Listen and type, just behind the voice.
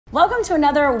Welcome to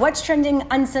another What's Trending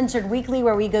Uncensored Weekly,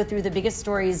 where we go through the biggest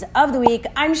stories of the week.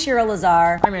 I'm Shira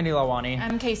Lazar. I'm Andy Lawani.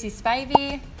 I'm Casey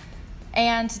Spivey.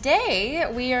 And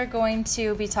today we are going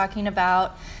to be talking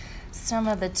about some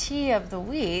of the tea of the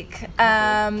week.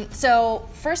 So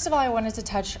first of all, I wanted to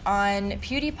touch on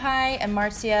Pewdiepie and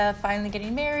Marcia finally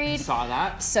getting married. Saw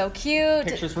that. So cute.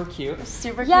 Pictures were cute.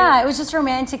 Super cute. Yeah, it was just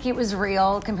romantic. It was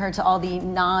real compared to all the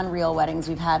non-real weddings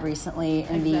we've had recently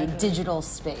in the digital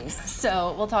space.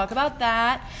 So we'll talk about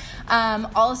that.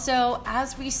 Also,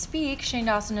 as we speak, Shane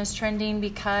Dawson is trending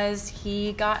because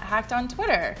he got hacked on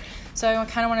Twitter. So I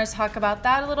kind of want to talk about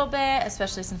that a little bit,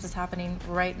 especially since it's happening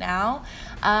right now.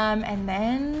 And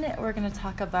then we're going to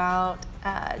talk about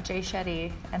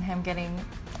Shetty and him getting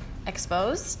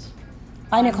exposed.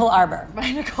 By Nicole Arbor.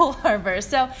 By Nicole Arbor.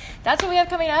 So that's what we have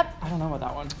coming up. I don't know about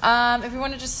that one. If we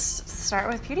want to just start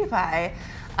with Pewdiepie,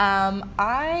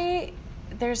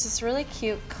 there's this really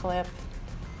cute clip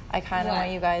I kind of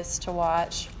want you guys to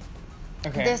watch.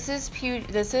 Okay. This is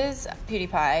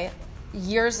Pewdiepie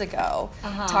years ago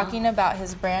talking about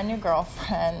his brand new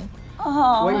girlfriend.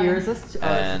 Oh. What year is this?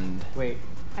 Wait.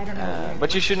 I don't know.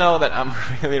 But you should know that I'm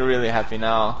really, really happy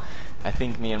now. I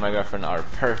think me and my girlfriend are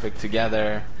perfect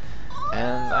together,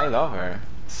 and I love her.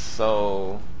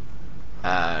 So,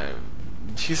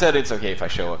 she said it's okay if I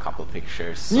show a couple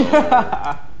pictures. So,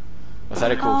 was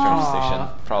that a cool transition?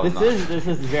 Probably not. This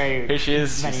is very. Here she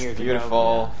is. Many She's years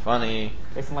beautiful, ago. funny,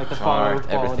 It's in like the smart,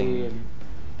 photo quality everything,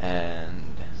 and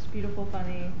Beautiful,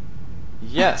 funny.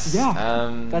 yes.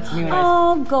 Yeah. That's me.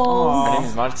 Oh, goals. Her name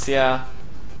is Marcia,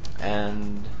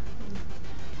 and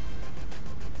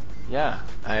yeah,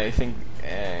 I think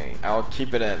I'll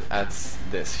keep it at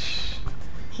this.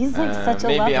 He's like such a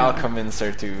maybe lover. I'll convince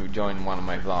her to join one of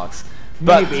my vlogs,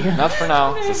 but Maybe. not for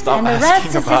now. So stop And the asking rest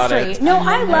is about history. it. No,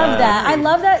 I love that. I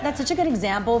love that. That's such a good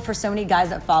example for so many guys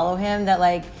that follow him that,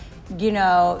 like, you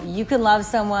know, you can love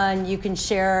someone, you can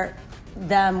share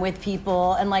them with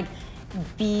people, and like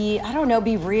be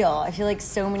real. I feel like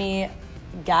so many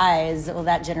guys, well,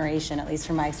 that generation, at least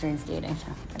from my experience dating,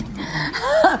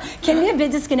 can be a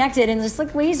bit disconnected, and just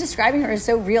like the way he's describing her is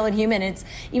so real and human. It's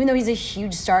even though he's a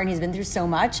huge star and he's been through so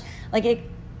much, like it.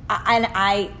 And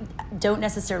I don't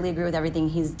necessarily agree with everything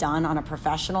he's done on a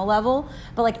professional level,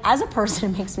 but like as a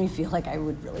person, it makes me feel like I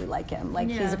would really like him. Like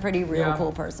he's a pretty real,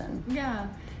 cool person. Yeah.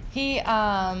 He,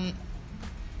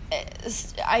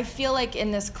 I feel like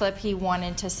in this clip he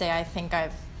wanted to say, I think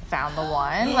I've found the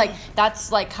one. Like,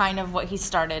 that's like kind of what he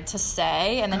started to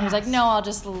say. And then he was like, no, I'll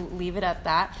just leave it at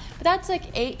that. But that's like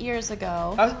 8 years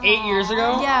ago. That was 8 years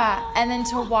ago? Yeah. And then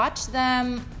to watch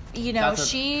them, you know,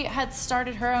 she had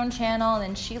started her own channel and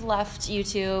then she left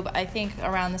YouTube, I think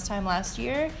around this time last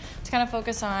year, to kind of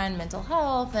focus on mental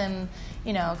health and,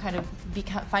 you know, kind of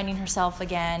finding herself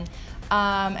again.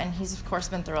 And he's, of course,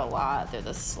 been through a lot through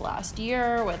this last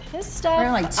year with his stuff. For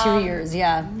like 2 years,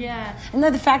 yeah. Yeah. And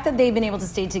the fact that they've been able to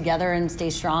stay together and stay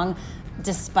strong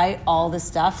despite all the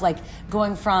stuff, like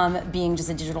going from being just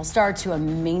a digital star to a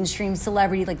mainstream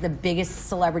celebrity, like the biggest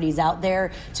celebrities out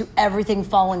there, to everything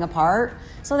falling apart.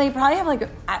 So they probably have like,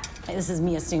 this is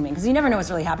me assuming, because you never know what's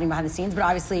really happening behind the scenes, but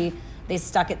obviously they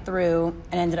stuck it through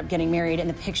and ended up getting married, and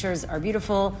the pictures are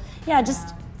beautiful. Yeah,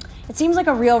 just... It seems like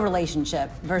a real relationship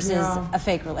versus a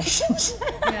fake relationship.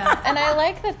 Yeah, and I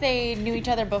like that they knew each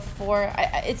other before.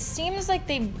 It seems like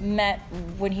they met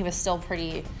when he was still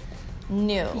pretty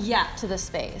new to the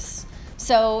space.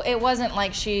 So it wasn't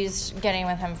like she's getting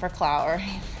with him for clout or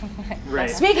anything. Right.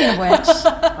 Speaking of which.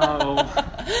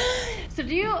 So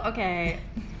okay.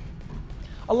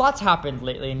 A lot's happened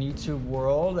lately in YouTube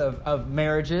world of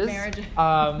marriages.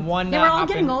 One They were all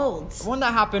getting old. One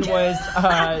that happened was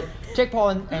Jake Paul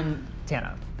and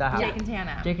Tana. That happened.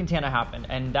 Jake and Tana happened,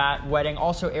 and that wedding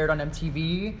also aired on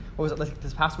MTV. What was it, like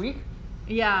this past week?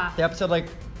 Yeah. The episode like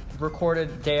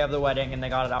recorded day of the wedding, and they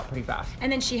got it out pretty fast. And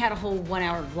then she had a whole 1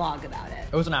 hour vlog about it.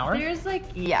 It was an hour? There's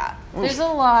there's a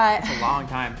lot. It's a long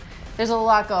time. There's a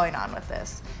lot going on with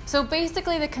this. So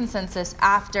basically the consensus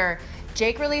after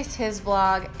Jake released his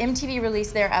vlog, MTV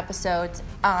released their episodes,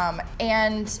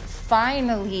 and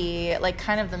finally, like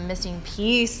kind of the missing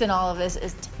piece in all of this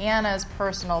is Tana's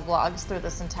personal vlogs through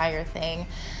this entire thing.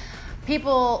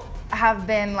 People have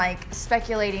been like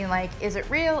speculating, like, is it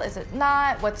real? Is it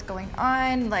not? What's going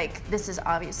on? Like, this is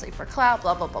obviously for clout,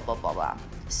 blah, blah, blah, blah, blah, blah.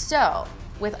 So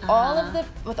with all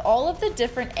of the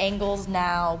different angles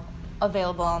now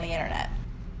available on the internet,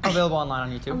 Available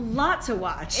online on YouTube. A lot to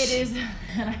watch. it is.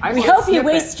 We hope you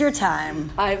waste your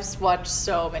time. I've watched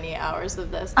so many hours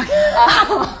of this.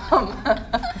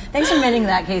 Thanks for admitting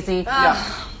that, Casey.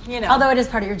 Although it is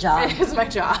part of your job. It is my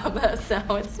job,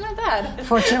 so it's not bad.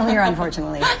 Fortunately or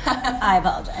unfortunately. I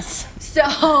apologize.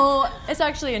 So it's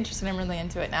actually interesting. I'm really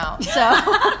into it now.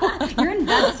 So you're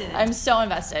invested. I'm so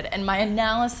invested, and my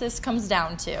analysis comes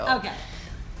down to. Okay.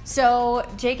 So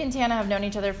Jake and Tana have known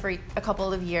each other for a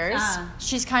couple of years.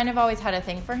 She's kind of always had a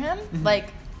thing for him.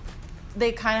 Like,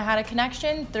 they kind of had a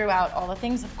connection throughout all the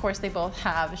things. Of course, they both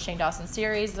have a Shane Dawson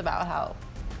series about how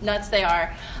nuts they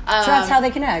are. So that's how they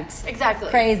connect. Exactly.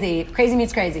 Crazy. Crazy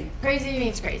meets crazy. Crazy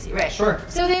meets crazy, right? Sure.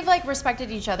 So they've like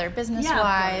respected each other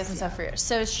business-wise and stuff for years.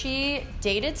 So she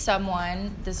dated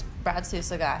someone, this Brad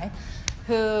Sousa guy,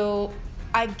 who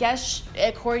I guess,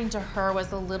 according to her,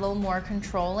 was a little more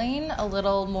controlling, a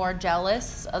little more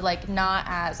jealous, like not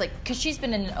as, like, because she's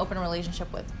been in an open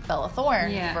relationship with Bella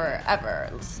Thorne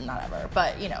forever. Not ever,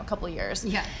 but, a couple of years.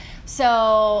 Yeah.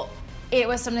 So it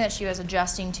was something that she was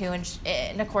adjusting to,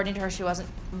 and according to her, she wasn't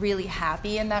really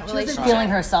happy in that relationship. She wasn't feeling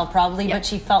herself probably, but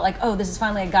she felt like, oh, this is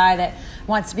finally a guy that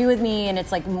wants to be with me, and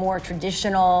it's like more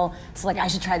traditional. So like, I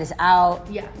should try this out.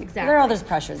 Yeah, exactly. There are all those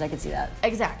pressures. I could see that.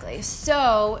 Exactly.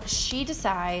 So she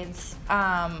decides,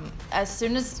 as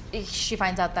soon as she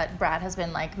finds out that Brad has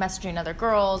been like messaging other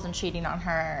girls and cheating on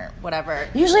her, whatever.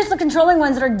 Usually it's the controlling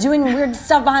ones that are doing weird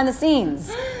stuff behind the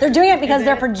scenes. They're doing it because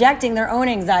they're projecting their own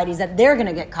anxieties that they're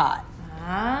gonna get caught.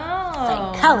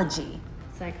 Oh. Psychology.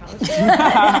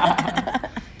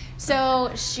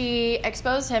 So she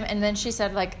exposed him, and then she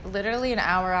said, like, literally an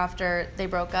hour after they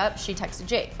broke up, she texted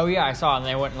Jake. Oh yeah, I saw, and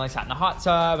they went and like sat in the hot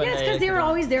tub. Yeah, it's because they were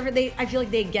always there. I feel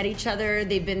like they get each other.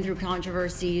 They've been through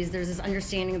controversies. There's this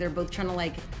understanding they're both trying to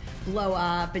like blow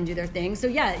up and do their thing. So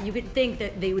yeah, you could think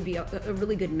that they would be a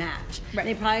really good match. Right.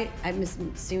 They probably, I'm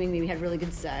assuming, maybe had really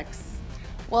good sex.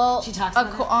 Well, she talks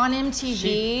about on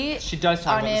MTV. She does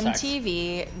talk about the sex. On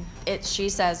MTV, she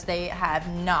says they have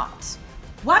not.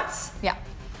 What? Yeah.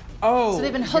 Oh. So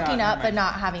they've been hooking up but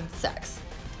not having sex.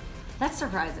 That's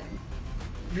surprising.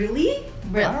 Really?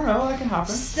 I don't know. That can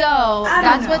happen. So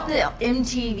that's what the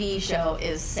MTV show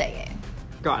is saying.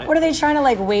 Got it. What are they trying to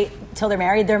like wait till they're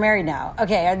married? They're married now.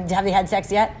 Okay, have they had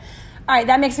sex yet? All right,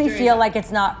 that makes me feel like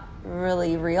it's not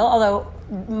really real. Although,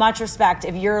 much respect,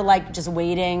 if you're like just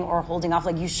waiting or holding off,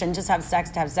 like you shouldn't just have sex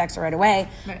to have sex right away.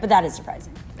 Right. But that is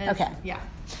surprising. Okay. Yeah.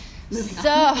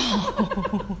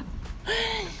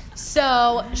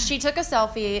 So she took a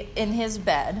selfie in his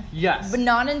bed. Yes. But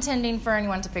not intending for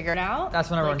anyone to figure it out. That's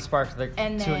when everyone sparked the two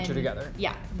and two together.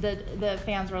 Yeah. The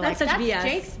fans were that's like, such that's BS.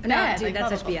 Jake's bed. No, dude, like, that's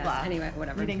blah, such blah, BS. blah, blah. Anyway,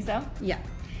 whatever. You think so? Yeah.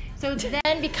 So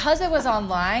then, because it was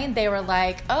online, they were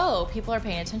like, oh, people are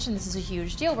paying attention. This is a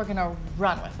huge deal. We're going to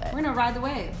run with it. We're going to ride the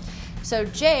wave. So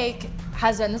Jake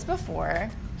has done this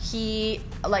before. He,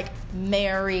 like,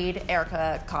 married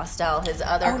Erica Costell, his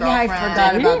other girlfriend. Yeah, I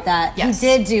forgot about that. Yes. He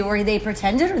did do, or they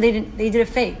pretended, or they did a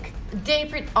fake?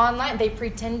 Online, they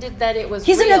pretended that it was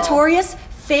He's real. a notorious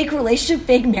fake relationship,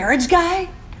 fake marriage guy?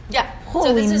 Yeah.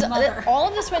 Holy so all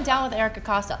of this went down with Erica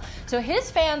Costa. So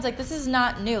his fans, like, this is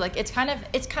not new. Like, it's kind of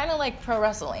like pro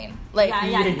wrestling. Like,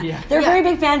 yeah. They're very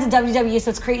big fans of WWE, so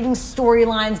it's creating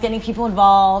storylines, getting people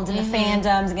involved in the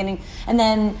fandoms, and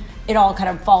then it all kind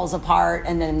of falls apart,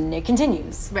 and then it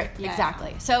continues. Right. Yeah.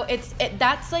 Exactly. So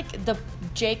that's like the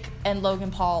Jake and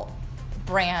Logan Paul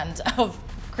brand of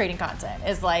creating content.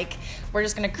 Is like, we're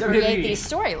just going to create these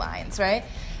storylines, right?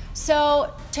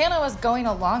 So Tana was going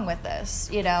along with this,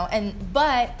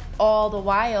 but all the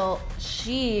while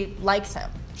she likes him.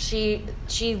 So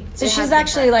she's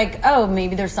actually like, oh,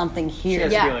 maybe there's something here.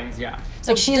 She has feelings, yeah.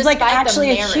 So she's like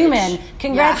actually a human.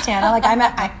 Congrats, Tana. Like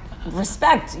I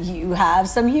respect you have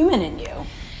some human in you.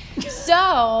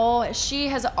 So she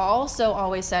has also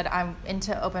always said, I'm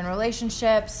into open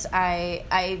relationships.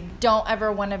 I don't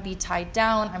ever want to be tied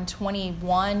down. I'm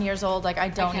 21 years old. Like I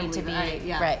don't need to be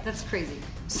right. That's crazy.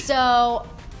 So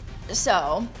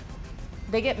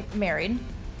they get married.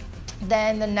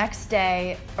 Then the next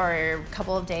day or a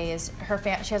couple of days,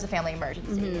 she has a family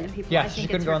emergency. She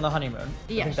couldn't go on the honeymoon.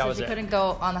 Yeah, she couldn't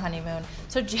go on the honeymoon.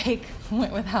 So Jake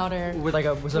went without her. With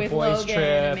a boys' Logan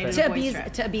trip. To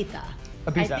Ibiza. I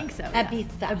think so. Yeah.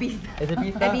 Ibiza. Is it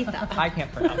Ibiza? Ibiza. I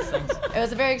can't pronounce things. It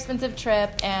was a very expensive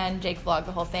trip, and Jake vlogged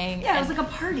the whole thing. Yeah, it was like a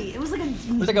party. It was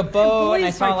like a boat, and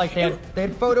I saw like they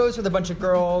had photos with a bunch of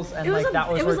girls, and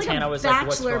that was where Tana was like,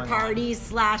 what's going on? It was like a bachelor party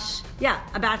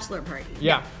 / a bachelor party.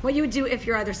 Yeah. What you would do if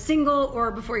you're either single or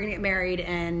before you're gonna get married,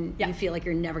 and you feel like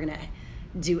you're never gonna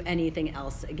do anything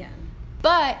else again.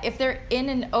 But if they're in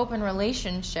an open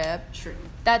relationship,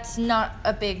 that's not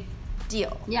a big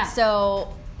deal. Yeah.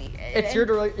 So. It's your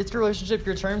relationship,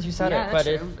 your terms, you said it. But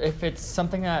true. if it's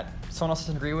something that someone else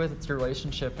doesn't agree with, it's your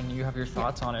relationship and you have your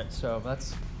thoughts on it. So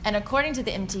that's And according to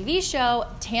the MTV show,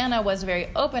 Tana was very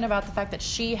open about the fact that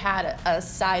she had a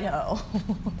side hoe.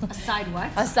 A side what?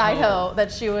 A side hoe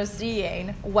that she was seeing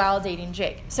while dating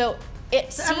Jake. So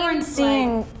it seems everyone's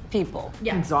seeing people.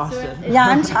 Yeah. Exhausted. So Yeah,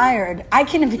 I'm tired. I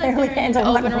can barely handle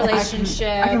open one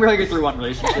relationship. I can really get through one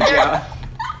relationship. Yeah.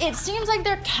 It seems like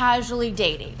they're casually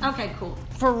dating. Okay, cool.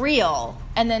 For real.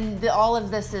 And then all of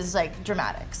this is like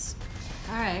dramatics.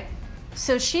 All right.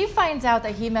 So she finds out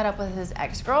that he met up with his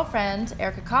ex-girlfriend,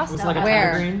 Erica Costa. It was like a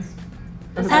Where? Greens.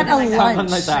 At a lunch. Something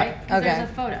like that. Right? Okay. There's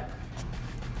a photo.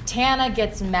 Tana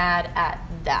gets mad at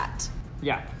that.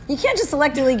 Yeah. You can't just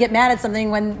selectively get mad at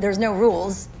something when there's no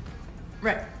rules.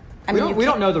 Right. I We mean, don't, we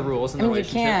don't know the rules in the I mean, you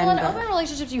relationship. can. Well, in but- open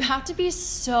relationships, you have to be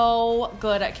so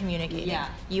good at communicating. Yeah.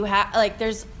 You have like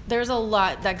there's a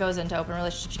lot that goes into open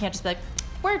relationships. You can't just be like,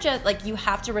 we're just like, you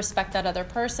have to respect that other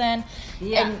person.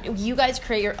 Yeah. And you guys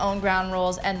create your own ground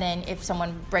rules, and then if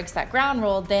someone breaks that ground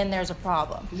rule, then there's a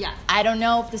problem. Yeah. I don't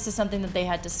know if this is something that they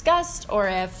had discussed or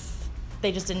if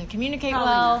they just didn't communicate Probably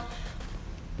well. not.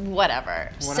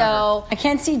 Whatever. So I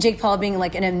can't see Jake Paul being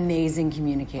like an amazing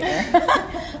communicator.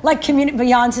 Like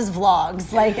beyond his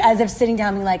vlogs. Like as if sitting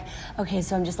down being like, okay,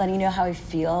 so I'm just letting you know how I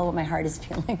feel, what my heart is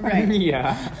feeling. Right.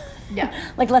 Yeah. Yeah.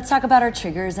 Like let's talk about our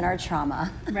triggers and our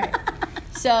trauma. Right.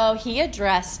 So he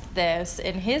addressed this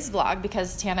in his vlog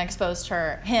because Tana exposed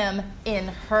him in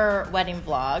her wedding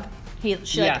vlog. She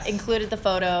Yes. included the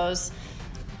photos.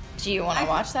 Do you want to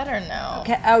watch that or no?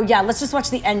 Okay. Oh yeah, let's just watch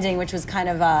the ending, which was kind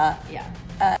of Yeah.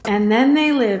 And then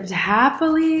they lived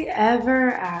happily ever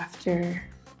after.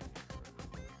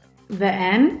 The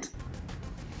end?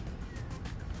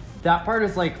 That part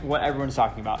is like what everyone's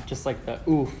talking about. Just like the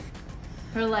oof.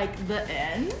 For like the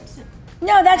end.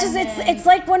 No, that's just it's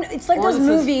like Or those this is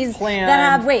movies planned.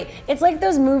 that have it's like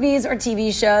those movies or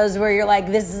TV shows where you're like,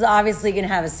 this is obviously gonna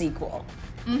have a sequel.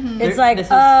 It's like, This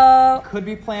is- oh, could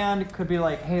be planned. It could be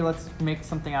like, hey, let's make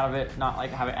something out of it. Not like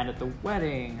have it end at the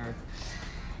wedding or.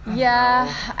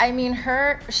 Yeah, I mean,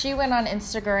 she went on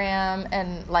Instagram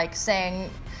and like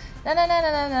saying, na na na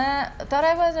na na na. Thought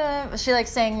I was a. She like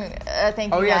sang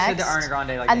thank you Oh, yeah, next, she did the Ariana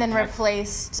Grande, like, and then thank you next.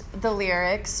 replaced the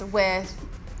lyrics with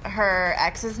her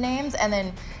ex's names, and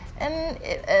then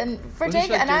and for Wasn't Jake,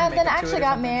 she, like, and doing I then makeup to actually it or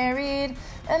got something? married.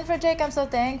 And for Jake, I'm so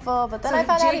thankful. But then So I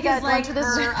found out he Jake got is like into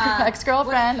this her,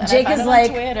 ex-girlfriend. and I Jake found is him on like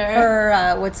Twitter.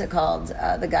 her what's it called?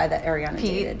 The guy that Ariana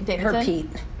Pete dated. Her Davidson?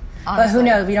 Pete. But Honestly. who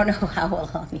knows? We don't know how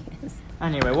well he is.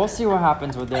 Anyway, we'll see what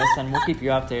happens with this, and we'll keep you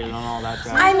updated on all that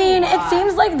jazz. I mean, it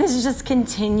seems like this is just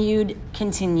continued.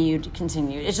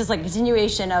 It's just like a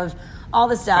continuation of all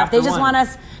the stuff. Chapter They just one. want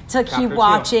us to Chapter keep 2.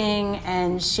 watching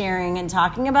and sharing and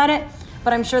talking about it.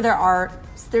 But I'm sure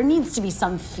there needs to be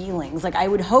some feelings. Like I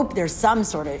would hope there's some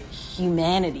sort of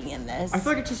humanity in this. I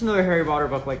feel like it's just another Harry Potter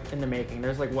book, like in the making.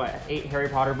 There's like what 8 Harry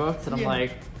Potter books, and I'm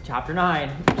like, chapter 9,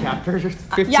 chapter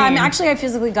 15. Yeah, I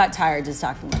physically got tired just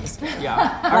talking about this story.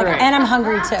 Yeah. All Like, right. and I'm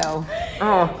hungry too.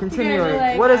 Oh, continuing.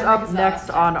 like, What is I'm up exhausted. next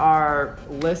on our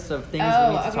list of things we need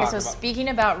to Okay, talk so about? speaking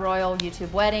about royal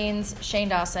YouTube weddings, Shane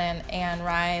Dawson and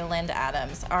Ryland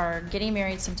Adams are getting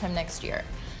married sometime next year.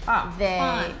 Ah, They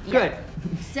fun. good.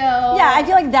 So Yeah, I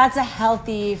feel like that's a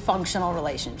healthy, functional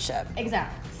relationship.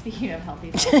 exactly. Speaking of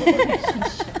healthy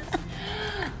relationships.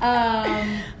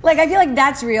 Like I feel like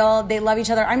that's real. They love each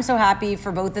other. I'm so happy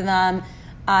for both of them.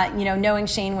 Knowing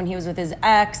Shane when he was with his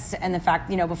ex, and the fact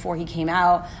before he came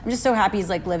out, I'm just so happy he's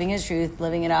like living his truth,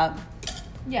 living it up.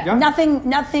 Yeah. Yeah.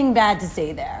 Nothing bad to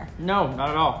say there. No, not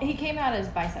at all. He came out as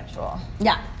bisexual.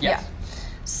 Yeah. Yes.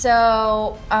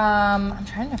 So I'm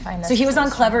trying to find this. So he was on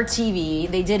post. Clever TV.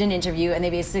 They did an interview, and they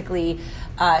basically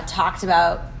talked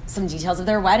about some details of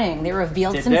their wedding. They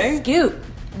revealed Did some they? scoop.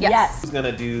 Yes. Who's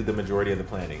gonna do the majority of the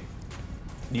planning?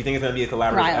 Do you think it's gonna be a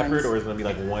collaborative Ryland's. effort, or is it gonna be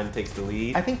like one takes the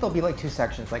lead? I think there'll be like 2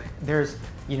 sections. Like there's,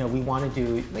 we want to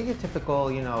do like a typical,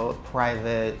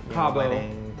 private Cabo.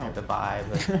 wedding type of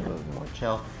vibe, like a little more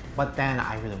chill. But then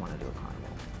I really want to do a carnival.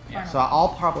 Yeah. So I'll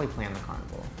probably plan the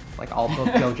carnival. Like I'll book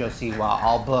JoJo Siwa.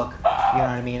 I'll book, you know what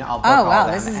I mean? I'll book Oh, all wow,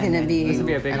 them, this is and gonna then be- This would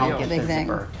be a big and I'll deal. get Big the thing.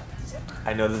 zipper.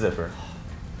 I know the zipper.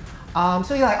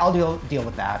 So yeah, I'll deal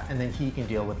with that, and then he can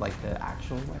deal with like the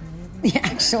actual wedding. The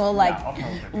actual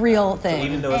real thing,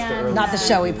 Even though it's the early not the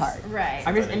showy stages. part. Right.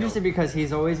 I'm just interested because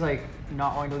he's always like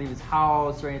not wanting to leave his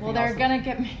house or anything. Well, they're else. gonna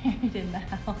get married in the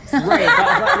house.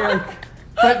 Right,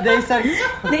 but they said.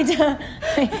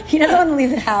 He doesn't want to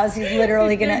leave the house. He's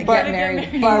literally gonna But- get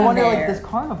married. But I in wonder, like there. this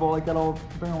carnival, like that'll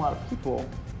bring a lot of people.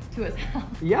 To his house.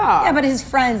 Yeah. Yeah, but his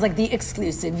friends, like the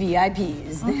exclusive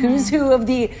VIPs, the who's who of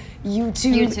the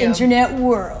YouTube. internet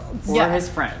world. Or his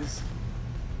friends.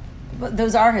 But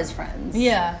those are his friends.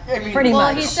 Yeah. Pretty Well,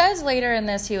 much. he says later in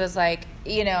this, he was like,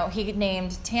 you know, he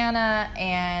named Tana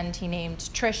and he named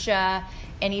Trisha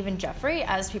and even Jeffrey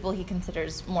as people he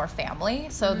considers more family.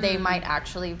 So they might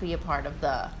actually be a part of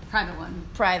the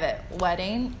private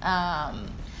wedding.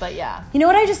 But yeah. You know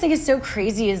what I just think is so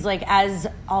crazy is like as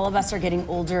all of us are getting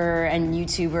older and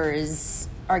YouTubers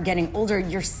are getting older,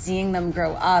 you're seeing them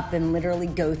grow up and literally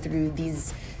go through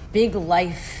these big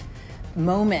life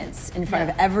moments in front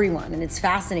of everyone, and it's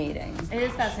fascinating. It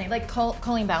is fascinating. Like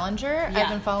Colleen Ballinger, I've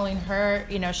been following her.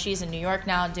 You know, she's in New York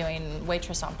now doing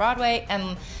Waitress on Broadway,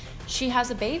 and she has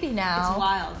a baby now. It's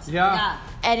wild. Yeah.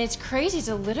 And it's crazy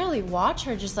to literally watch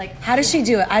her just like... How does she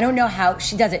do it? I don't know how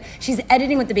she does it. She's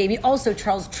editing with the baby. Also,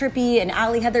 Charles Trippie and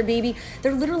Allie had their baby.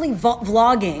 They're literally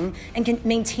vlogging and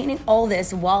maintaining all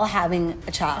this while having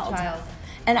a child.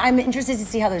 And I'm interested to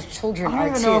see how those children are, I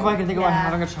don't even know if I can think about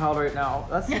having a child right now.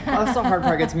 That's the hard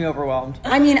part. Gets me overwhelmed.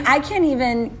 I mean, I can't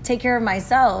even take care of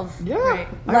myself. Yeah. Right.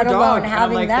 Let alone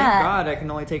having like, that. Thank God I can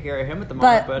only take care of him at the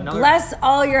moment. But bless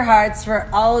all your hearts for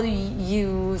all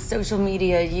you social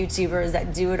media YouTubers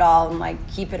that do it all and like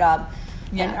keep it up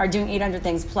and are doing 800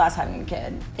 things plus having a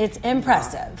kid. It's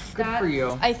impressive. Good for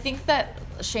you. I think that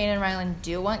Shane and Ryland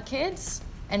do want kids.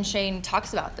 And Shane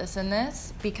talks about this in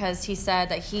this because he said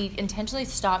that he intentionally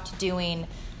stopped doing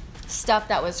stuff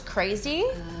that was crazy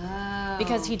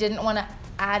because he didn't want to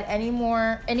add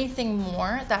anything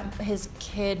more that his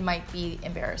kid might be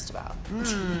embarrassed about.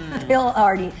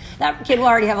 That kid will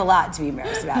already have a lot to be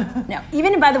embarrassed about. No,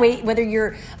 even by the way, whether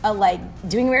you're like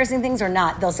doing embarrassing things or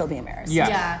not, they'll still be embarrassed.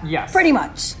 Yes. Pretty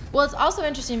much. Well, it's also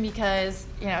interesting because,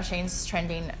 you know, Shane's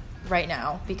trending right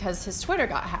now because his Twitter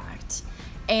got hacked.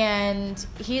 And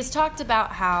he has talked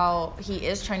about how he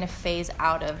is trying to phase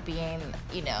out of being,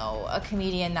 you know, a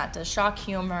comedian that does shock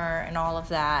humor and all of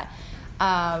that.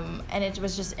 And it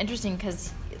was just interesting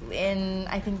because in,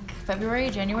 I think,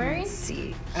 January, Let's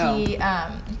see. He, you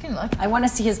can look. I want to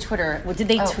see his Twitter. Did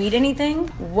they tweet anything?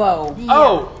 Whoa. Yeah.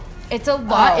 Oh. It's a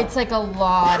lot. It's like a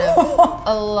lot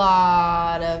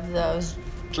of those.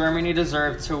 Germany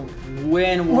deserved to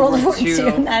win World War II.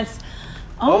 And that's...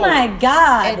 Oh my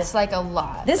God. It's like a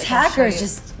lot. This like, hacker is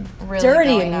just really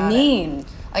dirty and mean.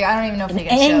 Like, I don't even know if they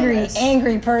can show this.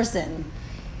 Angry person.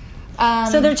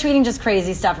 So they're tweeting just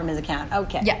crazy stuff from his account.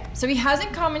 Okay. Yeah. So he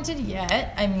hasn't commented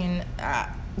yet. I mean,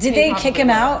 did they kick him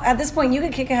out? At this point, you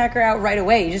could kick a hacker out right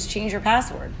away. You just change your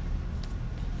password.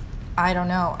 I don't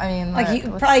know. I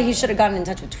mean, he should have gotten in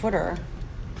touch with Twitter.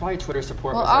 Probably Twitter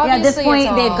support. Well, at this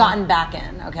point, they've gotten back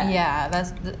in. Okay. Yeah,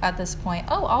 that's at this point.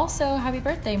 Oh, also, happy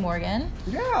birthday, Morgan.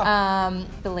 Yeah.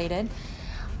 Belated.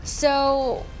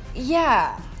 So,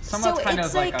 yeah. Some of it's kind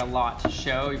of like a lot to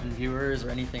show, even viewers or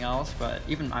anything else, but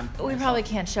even we probably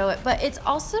can't show it, but it's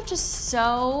also just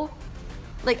so,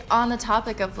 like, on the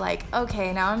topic of, like,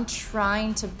 okay, now I'm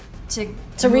trying to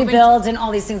rebuild, and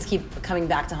all these things keep coming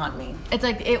back to haunt me. It's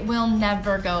like, it will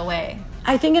never go away.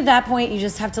 I think at that point, you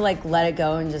just have to, like, let it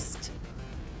go and just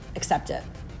accept it.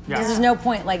 Yeah. Because there's no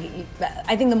point, like,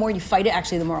 I think the more you fight it,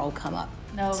 actually, the more it will come up.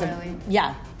 No, really?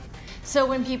 Yeah. So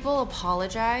when people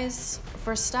apologize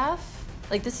for stuff,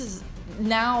 like, this is,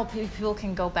 now people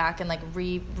can go back and, like,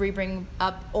 re-bring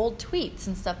up old tweets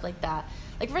and stuff like that.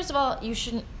 Like, first of all, you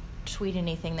shouldn't tweet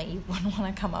anything that you wouldn't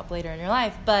want to come up later in your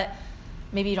life, but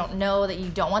maybe you don't know that you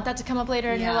don't want that to come up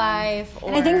later in your life. Or...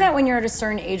 And I think that when you're at a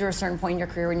certain age or a certain point in your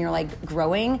career, when you're like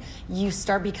growing, you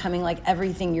start becoming like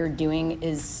everything you're doing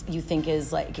is, you think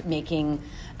is like making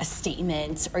a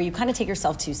statement, or you kind of take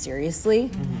yourself too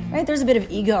seriously, right? There's a bit of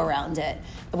ego around it.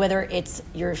 Whether it's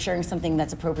you're sharing something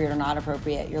that's appropriate or not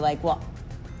appropriate, you're like, well,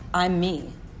 I'm me.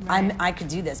 Right. I could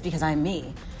do this because I'm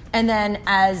me. And then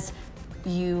as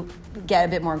you get a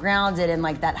bit more grounded and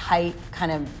like that height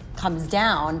kind of comes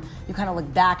down, you kind of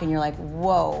look back and you're like,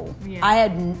 whoa,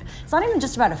 it's not even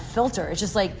just about a filter. It's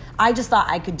just like, I just thought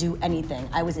I could do anything.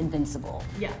 I was invincible.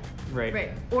 Yeah.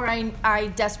 Right. Or I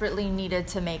desperately needed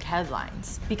to make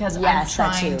headlines because Yes,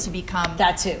 I'm trying to become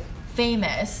that too.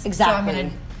 famous. Exactly. So I'm going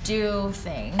to do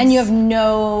things. And you have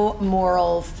no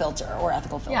moral filter or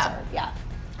ethical filter. Yeah.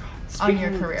 On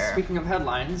your career. Speaking of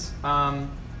headlines, wow.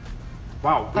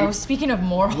 Oh, speaking of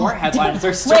more headlines,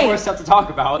 there's still more stuff to talk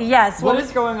about. Yes. What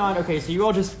is going on? Okay, so you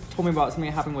all just told me about something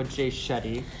that happened with Jay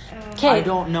Shetty. I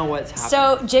don't know what's happening.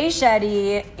 So Jay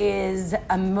Shetty is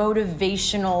a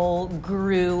motivational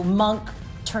guru, monk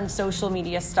turned social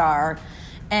media star,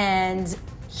 and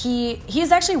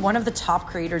he's actually one of the top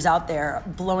creators out there,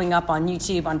 blowing up on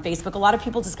YouTube, on Facebook. A lot of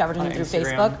people discovered him through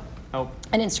Facebook.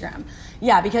 And Instagram.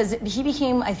 Yeah, because he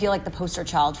became, I feel like, the poster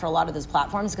child for a lot of those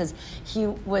platforms because he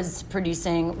was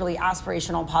producing really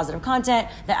aspirational, positive content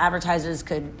that advertisers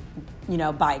could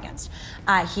buy against.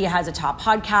 He has a top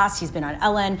podcast. He's been on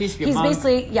Ellen. He's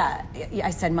basically,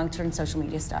 I said monk turned social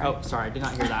media star. Oh, sorry, I did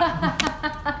not hear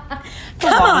that.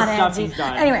 Come on, the stuff Angie. he's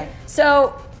done. Anyway,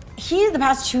 so he, the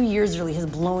past 2 years, really has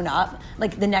blown up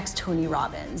like the next Tony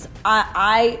Robbins.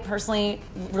 I personally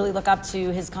really look up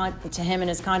to him and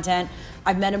his content.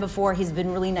 I've met him before. He's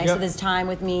been really nice with his time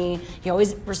with me. He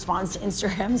always responds to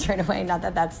Instagrams right away. Not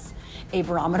that that's a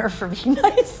barometer for being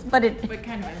nice, but it. What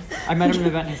kind of? I met him at an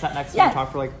event and he sat next to me and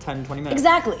talked for like 10, 20 minutes.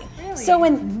 Exactly. Really? So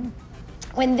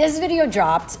when this video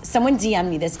dropped, someone DM'd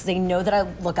me this because they know that I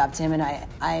look up to him and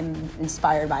I'm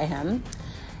inspired by him.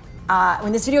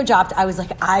 When this video dropped, I was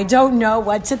like, I don't know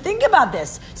what to think about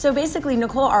this. So basically,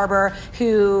 Nicole Arbor,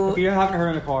 who... If you haven't heard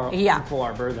of Nicole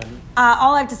Arbor, then...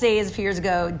 all I have to say is a few years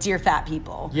ago, dear fat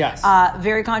people. Yes.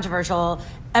 Very controversial.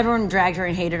 Everyone dragged her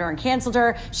and hated her and canceled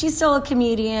her. She's still a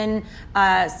comedian,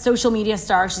 social media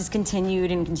star. She's continued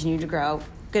to grow.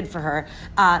 Good for her.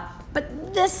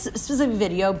 But this specific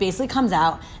video basically comes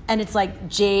out, and it's like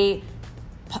Jay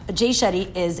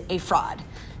Shetty is a fraud.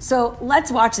 So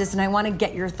let's watch this, and I want to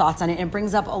get your thoughts on it. It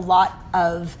brings up a lot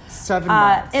of 7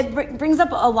 months. It brings up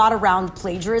a lot around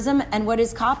plagiarism and what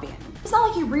is copying. It's not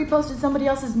like he reposted somebody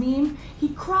else's meme. He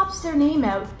crops their name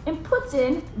out and puts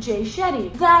in Jay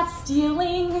Shetty. That's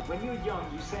stealing. When you're young,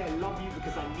 you say I love you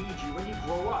because I need you. When you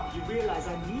grow up, you realize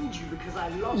I need you because I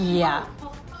love you. Yeah.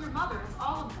 Well, your mother, it's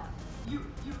all of them. You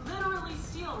literally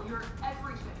steal your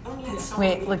everything. Only has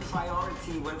Wait, someone look.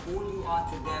 priority when all you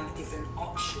are to them is an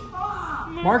option.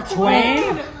 Mark Twain?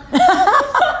 Some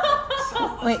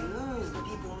of us Wait. lose the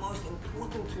people most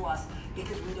important to us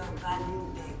because we don't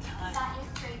value their time. That is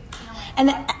straight stealing. And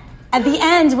then at the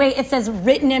end, it says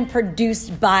written and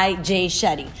produced by Jay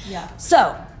Shetty. Yeah.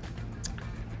 So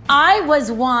I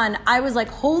was like,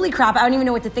 holy crap, I don't even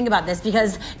know what to think about this,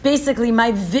 because basically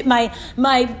my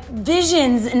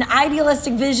visions and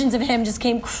idealistic visions of him just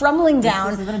came crumbling down.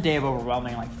 This has been a day of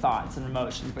overwhelming thoughts and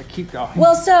emotions, but keep going.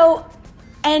 Well,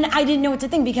 and I didn't know what to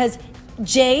think, because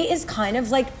Jay is kind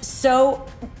of like so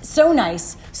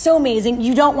nice, so amazing.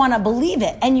 You don't want to believe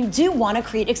it, and you do want to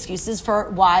create excuses for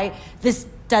why this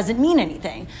doesn't mean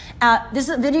anything. This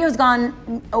video has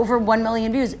gone over 1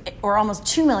 million views, or almost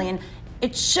 2 million.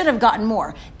 It should have gotten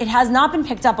more. It has not been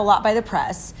picked up a lot by the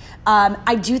press.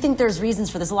 I do think there's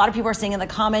reasons for this. A lot of people are saying in the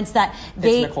comments that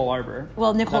it's Nicole Arbor.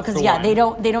 Well, Nicole, That's because the one.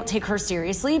 they don't take her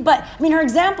seriously. But I mean, her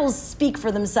examples speak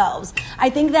for themselves.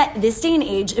 I think that this day and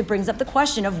age, it brings up the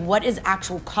question of what is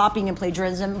actual copying and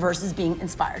plagiarism versus being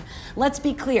inspired. Let's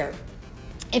be clear.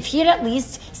 If he had at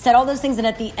least said all those things, and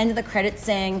at the end of the credits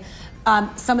saying,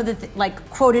 some of the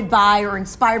quoted by or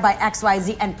inspired by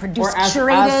XYZ and produced, or as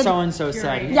curated. so-and-so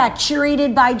said. Yeah,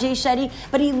 curated by Jay Shetty.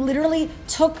 But he literally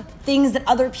took things that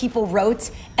other people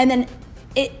wrote, and then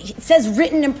it says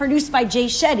written and produced by Jay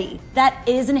Shetty. That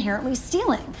is inherently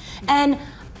stealing. And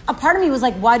a part of me was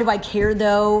like, why do I care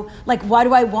though? Like, why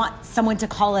do I want someone to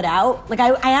call it out? Like,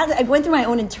 I went through my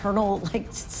own internal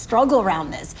struggle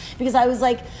around this, because I was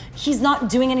like, he's not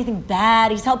doing anything bad.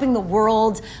 He's helping the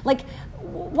world. Like,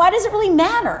 why does it really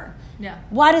matter? Yeah.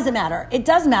 Why does it matter? It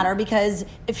does matter, because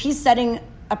if he's setting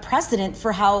a precedent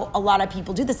for how a lot of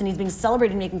people do this, and he's being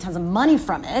celebrated, making tons of money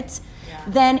from it,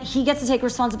 then he gets to take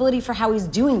responsibility for how he's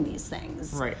doing these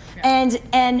things. Right. Yeah.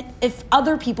 And if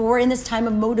other people were in this time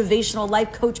of motivational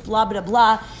life coach, blah, blah,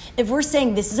 blah, if we're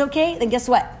saying this is okay, then guess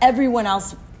what? Everyone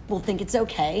else will think it's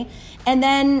okay. And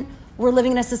then we're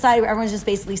living in a society where everyone's just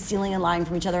basically stealing and lying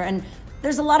from each other. And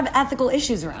there's a lot of ethical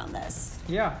issues around this.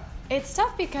 Yeah. It's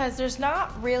tough because there's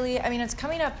not really, I mean, it's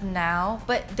coming up now,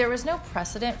 but there was no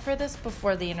precedent for this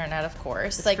before the internet, of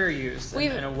course. It's fair use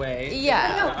in a way.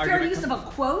 Yeah. No, fair use of a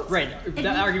quote. Right.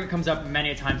 That argument comes up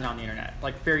many times on the internet.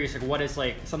 Like, fair use, what is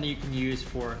something you can use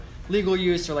for legal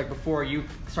use, or before you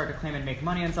start to claim and make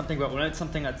money on something, but when it's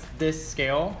something that's this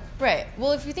scale. Right.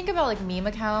 Well, if you think about meme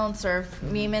accounts or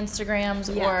meme Instagrams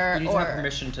or... You need to have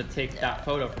permission to take that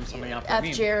photo from somebody else.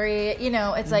 Jerry,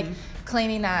 it's like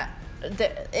claiming that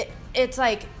it's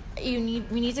like we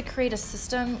need to create a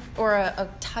system or a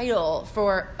title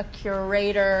for a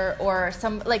curator or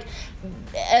some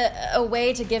a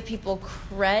way to give people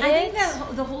credit. I think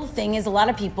that the whole thing is, a lot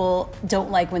of people don't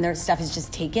like when their stuff is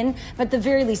just taken, but at the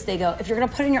very least they go, if you're going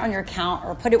to put it on your account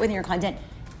or put it within your content,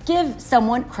 give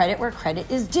someone credit where credit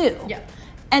is due. Yeah.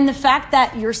 And the fact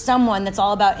that you're someone that's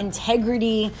all about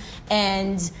integrity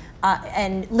and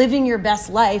living your best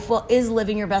life, is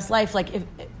living your best life if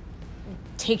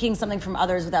taking something from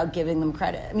others without giving them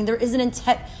credit. I mean, there is an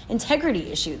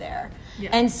integrity issue there. Yeah.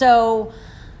 And so,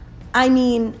 I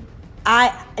mean,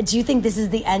 do you think this is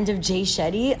the end of Jay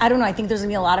Shetty? I don't know. I think there's going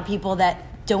to be a lot of people that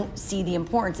don't see the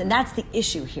importance. And that's the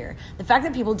issue here. The fact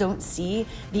that people don't see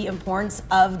the importance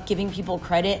of giving people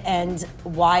credit and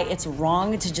why it's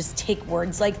wrong to just take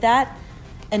words like that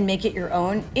and make it your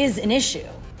own is an issue.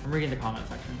 I'm reading the comment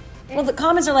section. Well, the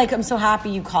comments are like, I'm so happy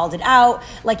you called it out.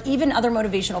 Like, even other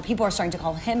motivational people are starting to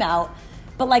call him out.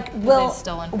 But like,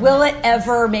 will it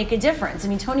ever make a difference? I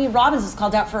mean, Tony Robbins was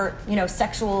called out for,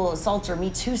 sexual assault or Me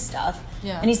Too stuff.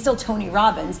 Yeah. And he's still Tony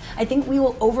Robbins. I think we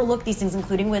will overlook these things,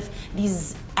 including with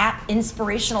these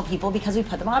inspirational people, because we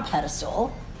put them on a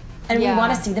pedestal and we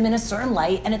want to see them in a certain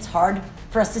light, and it's hard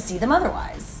for us to see them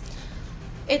otherwise.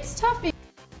 It's tough because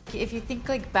if you think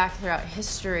like back throughout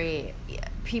history,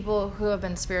 people who have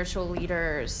been spiritual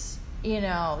leaders,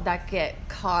 that get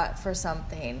caught for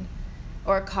something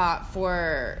or caught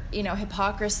for,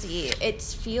 hypocrisy, it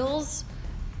feels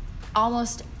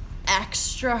almost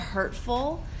extra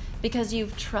hurtful because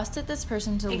you've trusted this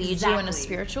person to lead you in a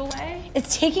spiritual way.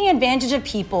 It's taking advantage of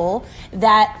people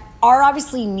that are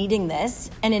obviously needing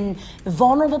this and in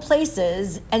vulnerable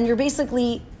places, and you're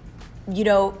basically,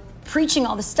 preaching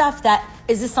all the stuff that,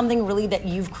 is this something really that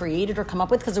you've created or come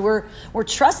up with? Because we're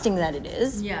trusting that it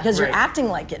is, because you're acting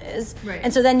like it is. Right.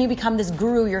 And so then you become this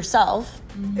guru yourself.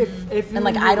 If and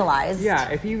like idolized.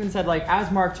 Yeah, if you even said like,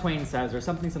 as Mark Twain says, or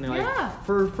something like,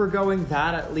 for going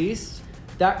that at least,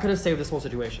 that could have saved this whole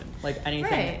situation. Like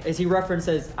anything, Right. as he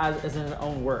references as in his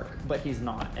own work, but he's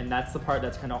not. And that's the part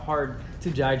that's kind of hard to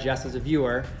digest as a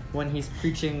viewer when he's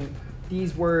preaching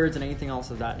these words and anything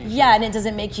else of that nature. Yeah, and it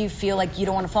doesn't make you feel like you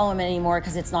don't want to follow him anymore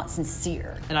because it's not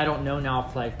sincere. And I don't know now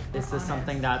if like, is this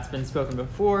something that's been spoken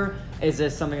before? Is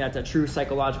this something that's a true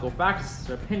psychological fact? Is this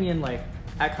an opinion? Like,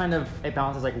 it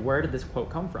balances like, where did this quote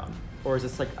come from? Or is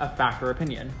this like a fact or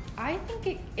opinion? I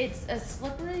think it's a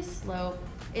slippery slope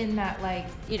in that, like,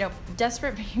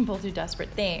 Desperate people do desperate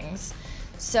things.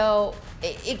 So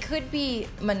it could be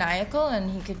maniacal, and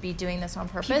he could be doing this on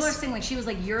purpose. People are saying, like, she was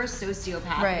like, you're a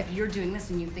sociopath if you're doing this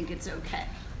and you think it's okay.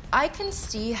 I can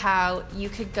see how you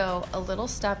could go a little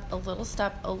step, a little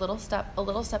step, a little step, a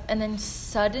little step, and then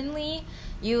suddenly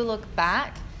you look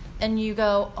back and you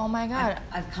go, oh my God.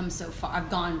 I've come so far. I've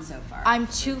gone so far. I'm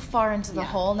too far into the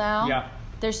hole now. Yeah.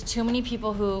 There's too many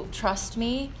people who trust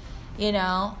me, and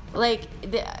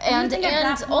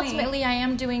ultimately I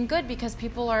am doing good because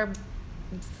people are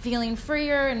feeling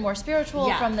freer and more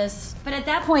spiritual from this. But at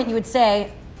that point, you would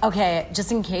say, okay,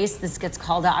 just in case this gets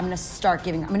called out, I'm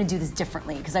going to do this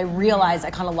differently because I realize I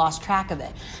kind of lost track of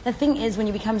it. The thing is, when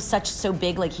you become so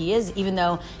big like he is, even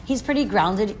though he's pretty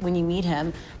grounded when you meet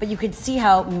him, but you could see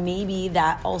how maybe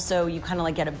that also you kind of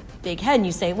like get a big head and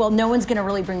you say, well, no one's going to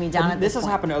really bring me down at this This has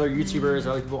point. happened to other YouTubers,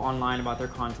 other people online about their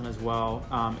content as well.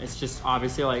 It's just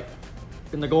obviously like,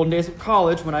 in the golden days of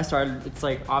college, when I started, it's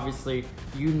like, obviously,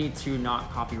 you need to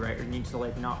not copyright or you need to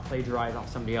like not plagiarize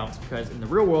off somebody else, because in the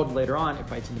real world, later on, it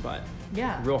bites in the butt.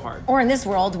 Yeah. Real hard. Or in this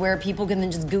world where people can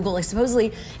then just Google, like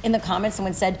supposedly in the comments,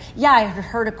 someone said, yeah, I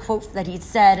heard a quote that he'd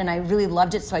said and I really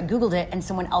loved it, so I Googled it and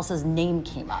someone else's name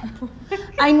came up.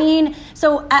 I mean,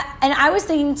 and I was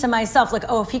thinking to myself, like,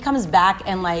 oh, if he comes back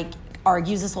and like,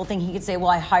 argues this whole thing, he could say, well,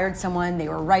 I hired someone, they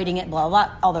were writing it, blah, blah,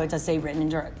 blah. Although it does say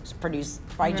written and produced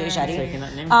by Jay Shetty. Taking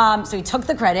that name. So he took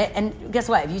the credit, and guess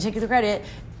what? If you take the credit,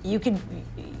 you could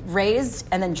raised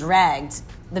and then dragged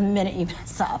the minute you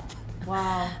mess up.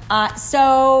 Wow.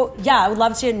 So yeah, I would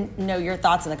love to know your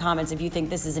thoughts in the comments if you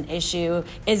think this is an issue.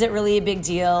 Is it really a big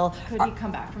deal? Could he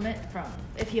come back from it?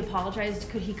 If he apologized,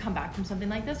 could he come back from something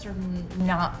like this, or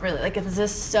Not really. Like, does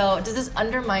this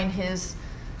undermine his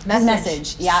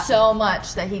message, yeah, so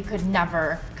much that he could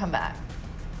never come back?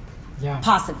 Yeah.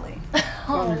 Possibly.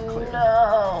 Oh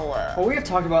no. Well, we have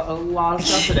talked about a lot of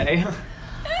stuff today.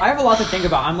 I have a lot to think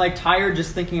about. I'm like tired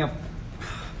just thinking of.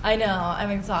 I know. I'm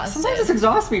exhausted. Sometimes it's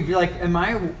exhausts me. Be like, am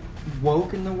I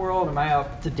woke in the world? Am I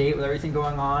up to date with everything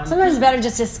going on? Sometimes it's better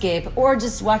just to escape or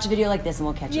just watch a video like this and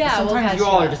we'll catch you. Yeah, Sometimes you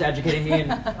all are just educating me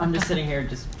and I'm just sitting here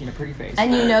just being a pretty face.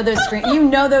 And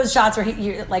those shots where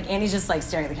you're like, Andy's just like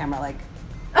staring at the camera like.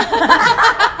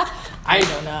 I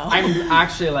don't know. I'm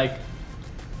actually like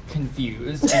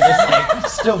confused and just like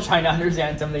still trying to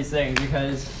understand some of these things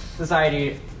because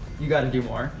society, you got to do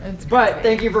more. But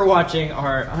thank you for watching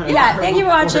our. Thank you for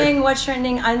watching What's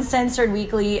Trending Uncensored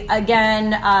Weekly.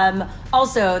 Again,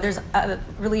 also there's a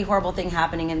really horrible thing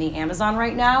happening in the Amazon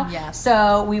right now. Yes.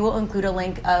 So we will include a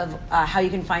link of how you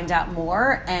can find out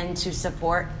more and to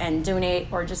support and donate,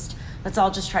 or just let's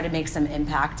all just try to make some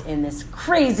impact in this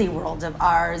crazy world of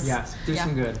ours. Yes, do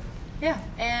some good. Yeah,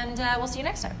 and we'll see you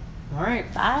next time. All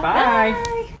right. Bye. Bye.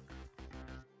 Bye.